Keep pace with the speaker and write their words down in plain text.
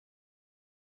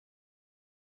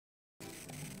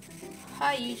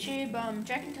Hi YouTube,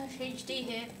 Jack and Touch HD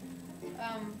here,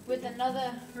 with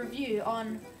another review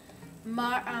on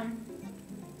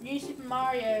New Super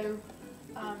Mario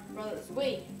Brothers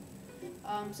Wii.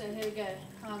 So here we go.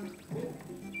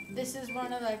 This is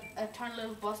one of like a tiny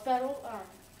little boss battle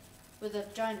with a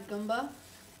giant Goomba.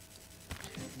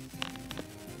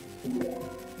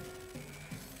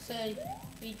 So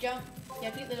you jump, you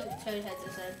have to get the little toad heads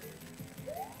aside.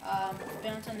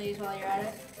 Bounce on these while you're at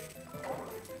it.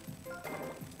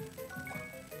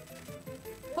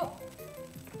 Oh.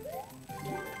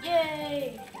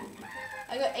 Yay!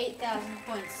 I got 8,000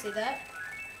 points, see that?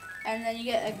 And then you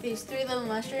get like these 3 little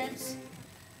mushrooms,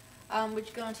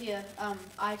 which go into your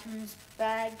items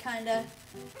bag kinda,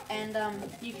 and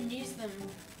you can use them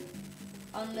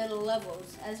on little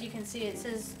levels. As you can see, it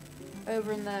says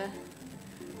over in the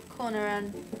corner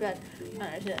around but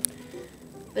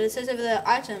it says over the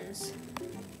items,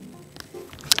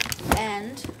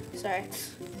 and sorry,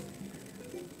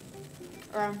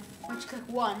 once you click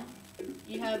 1,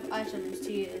 you have items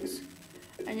to use,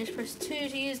 and you just press 2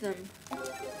 to use them,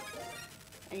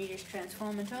 and you just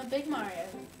transform into a big Mario.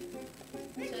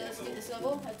 So let's do this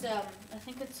level. It's I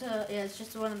think it's yeah, it's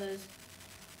just one of those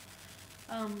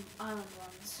island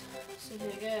ones. So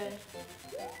here we go.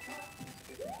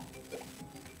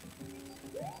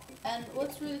 And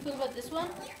what's really cool about this one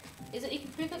is that you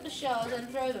can pick up the shells and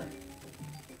throw them.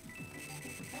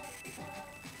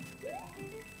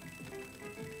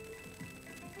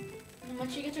 And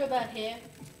once you get to about here,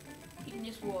 you can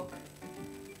just walk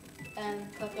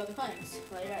and collect all the coins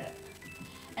while you're at it.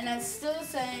 And that's still the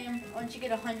same. Once you get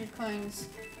 100 coins,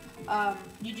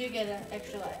 you do get an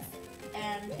extra life.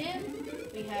 And here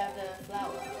we have the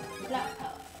flower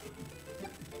power.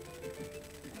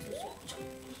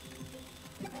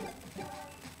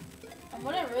 And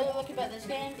what I really like about this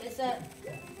game is that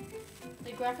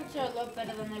the graphics are a lot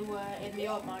better than they were in the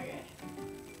old Mario.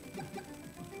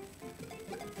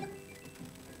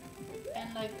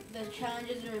 And like the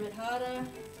challenges are a bit harder.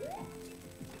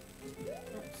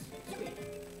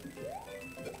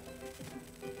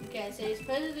 Okay, so you're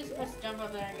supposedly supposed to jump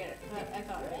up there and get it, but I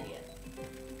can't really get it.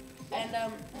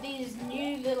 And these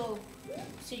new little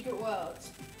secret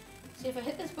worlds. So if I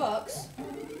hit this box,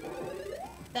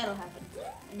 that'll happen.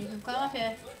 And you can climb up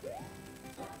here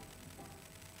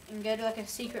and go to like a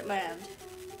secret land.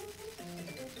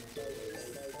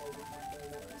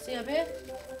 See up here?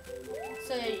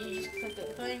 So you just click the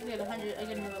thing, get 100, I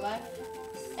get another life,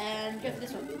 and go for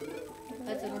this one.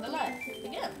 That's another life,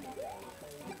 again.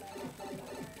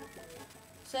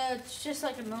 So it's just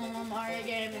like a normal Mario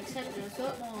game, except it's a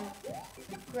lot more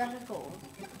graphical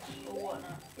or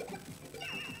whatnot.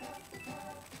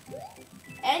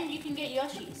 And you can get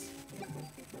Yoshis,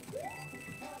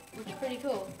 which is pretty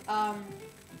cool.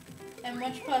 And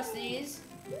once you pass these,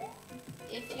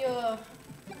 if you're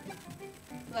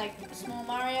like a small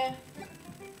Mario,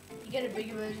 you get a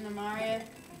bigger version of Mario.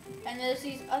 And there's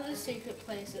these other secret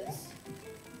places,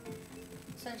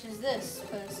 such as this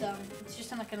place. It's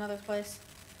just in like another place.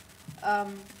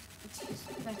 It's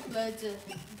just like loads of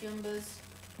Goombas.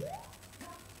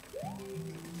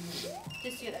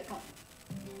 Just to get that coin.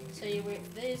 So you wait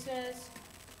for these guys.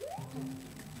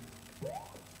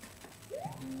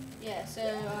 Yeah, so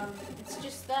it's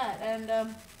just that, and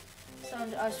so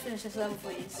I'll just finish this level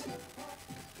for you. It's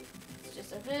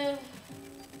just up here.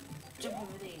 Jump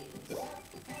over these.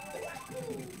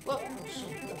 Whoa!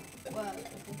 Wow.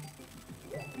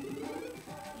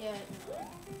 Yeah.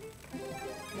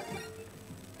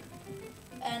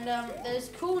 And there's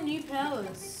cool new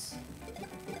powers.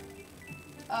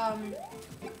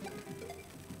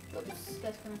 Oops,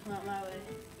 that's gonna come out my way.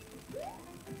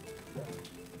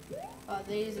 Oh,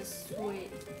 these are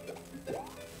sweet.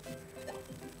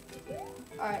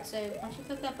 Alright, so once you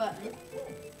click that button,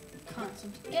 can't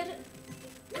seem to get it.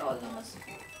 Oh, almost.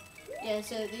 Yeah,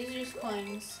 so these are just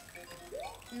coins.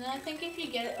 And then I think if you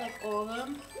get it like all of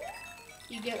them,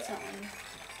 you get something.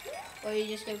 Or you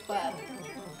just go flat.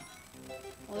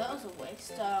 Well, that was a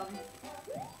waste.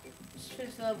 Just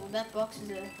finish the level. That box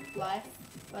is a life,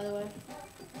 by the way.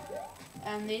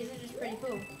 And these are just pretty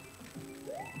cool.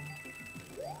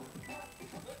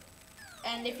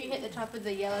 And if you hit the top of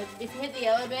the yellow, if you hit the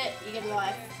yellow bit, you get a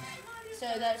life. So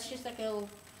that's just like a little,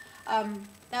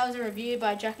 that was a review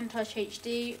by Jack and Touch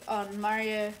HD on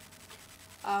Mario,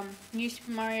 New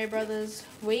Super Mario Brothers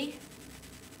Wii.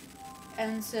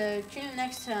 And so tune in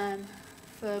next time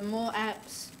for more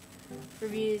apps,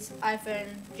 reviews, iPhone,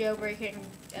 jailbreaking,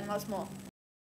 and lots more.